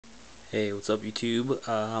Hey, what's up YouTube?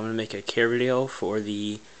 I'm going to make a care video for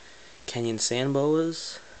the Kenyan sand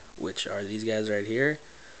boas, which are these guys right here.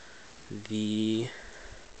 The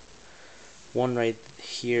one right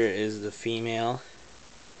here is the female,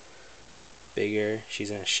 bigger.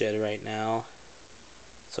 She's in a shed right now,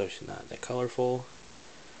 so she's not that colorful.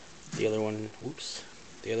 The other one,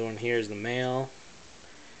 the other one here is the male.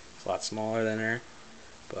 It's a lot smaller than her,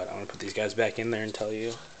 but I'm going to put these guys back in there and tell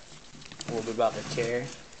you a little bit about their care.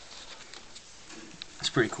 It's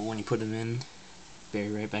pretty cool when you put them in,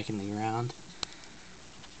 bury right back in the ground.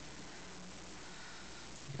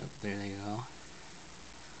 Yep, there they go.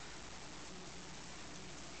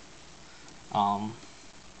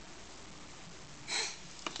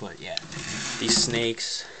 But yeah, these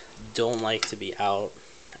snakes don't like to be out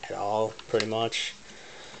at all, pretty much.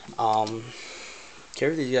 Care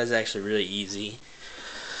for these guys is actually really easy.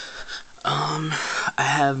 I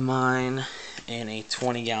have mine in a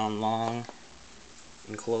 20-gallon long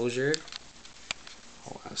enclosure.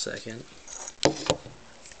 Hold on a second.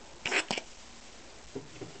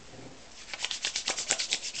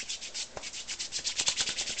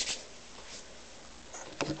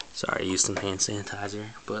 Sorry, I used some hand sanitizer.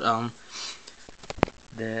 But I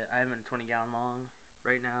have it in 20-gallon long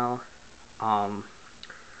right now. I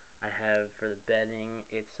have for the bedding,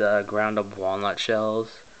 it's ground up walnut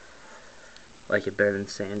shells. Like it better than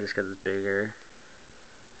sand just because it's bigger,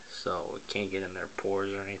 so it can't get in their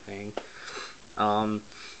pores or anything.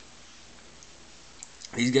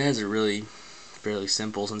 These guys are really fairly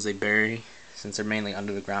simple since they're mainly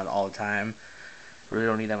under the ground all the time. Really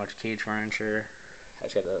don't need that much cage furniture. I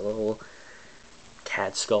just got that little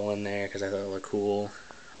cat skull in there because I thought it looked cool.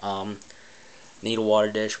 Need a water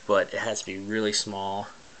dish, but it has to be really small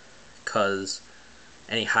because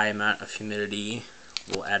any high amount of humidity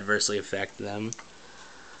will adversely affect them.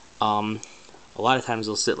 A lot of times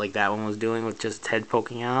they'll sit like that one was doing, with just its head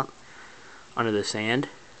poking out under the sand.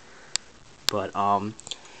 But the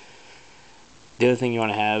other thing you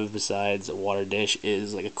want to have besides a water dish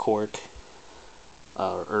is like a cork,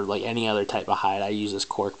 or like any other type of hide. I use this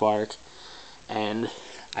cork bark, and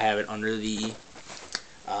I have it under the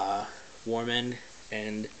warm end,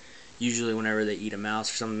 and usually whenever they eat a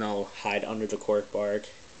mouse or something, they'll hide under the cork bark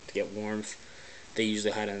to get warmth. They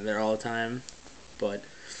usually hide under there all the time. But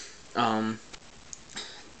as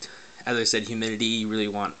I said, humidity you really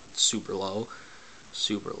want super low.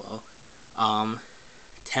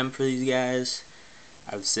 Temp for these guys,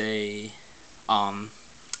 I would say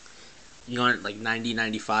you want it like 90,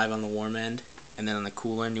 95 on the warm end, and then on the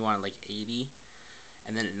cool end you want it like 80,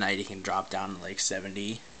 and then at night it can drop down to like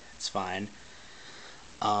 70. It's fine.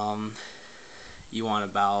 You want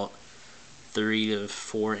about 3 to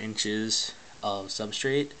 4 inches of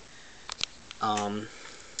substrate.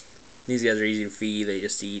 These guys are easy to feed. They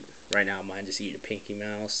just eat, right now mine just eat a pinky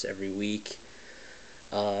mouse every week.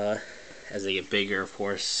 As they get bigger, of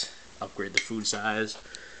course, upgrade the food size.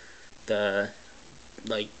 The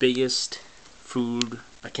biggest food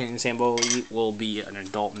a Kenyan sand boa will eat will be an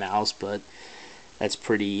adult mouse, but that's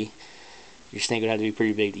pretty, your snake would have to be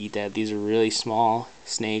pretty big to eat that. These are really small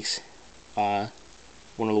snakes. One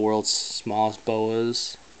of the world's smallest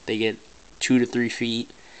boas. They get 2 to 3 feet.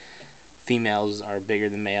 Females are bigger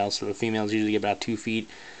than males, so the females usually get about 2 feet.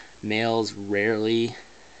 Males rarely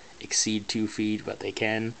exceed 2 feet, but they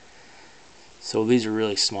can. So these are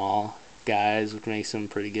really small guys, which makes them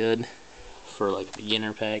pretty good for like a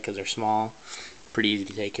beginner pet because they're small, pretty easy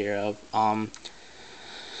to take care of.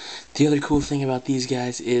 The other cool thing about these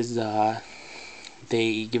guys is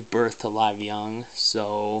they give birth to live young,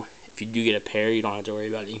 so if you do get a pair, you don't have to worry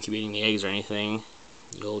about incubating the eggs or anything.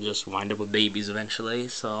 You'll just wind up with babies eventually.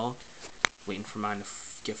 So waiting for mine to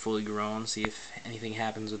get fully grown, see if anything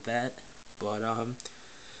happens with that. But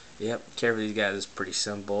yep, care for these guys is pretty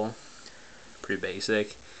simple, pretty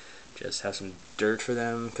basic. Just have some dirt for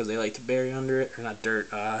them because they like to bury under it, or not dirt,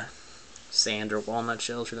 sand or walnut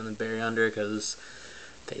shells for them to bury under because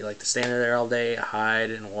they like to stand there all day, hide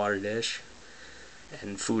in a water dish,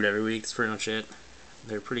 and food every week. That's pretty much it.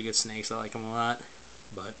 They're pretty good snakes. I like them a lot.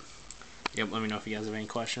 But yep, let me know if you guys have any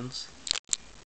questions.